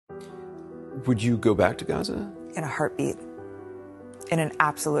Would you go back to Gaza? In a heartbeat. In an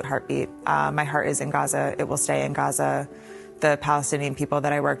absolute heartbeat. My heart is in Gaza. It will stay in Gaza. The Palestinian people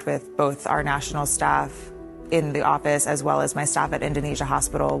that I worked with, both our national staff in the office as well as my staff at Indonesia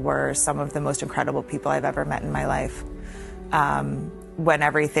Hospital, were some of the most incredible people I've ever met in my life. When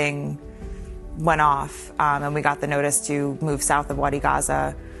everything went off and we got the notice to move south of Wadi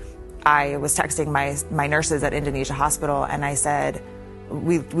Gaza, I was texting my nurses at Indonesia Hospital and I said,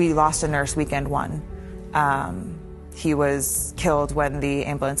 we lost a nurse weekend one. He was killed when the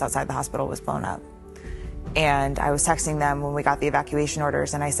ambulance outside the hospital was blown up. And I was texting them when we got the evacuation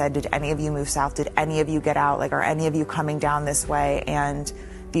orders and I said, did any of you move south? Did any of you get out? Like, are any of you coming down this way? And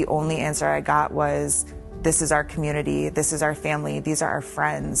the only answer I got was, this is our community, this is our family, these are our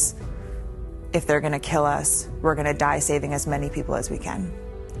friends. If they're gonna kill us, we're gonna die saving as many people as we can.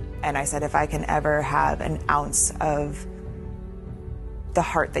 And I said, if I can ever have an ounce of the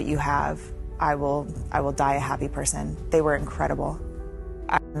heart that you have, I will die a happy person. They were incredible.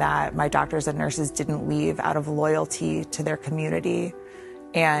 That my doctors and nurses didn't leave out of loyalty to their community.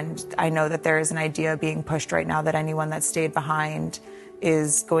 And I know that there is an idea being pushed right now that anyone that stayed behind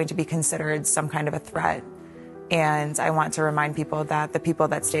is going to be considered some kind of a threat. And I want to remind people that the people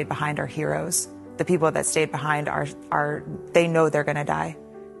that stayed behind are heroes. The people that stayed behind they know they're gonna die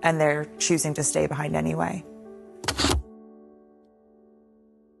and they're choosing to stay behind anyway.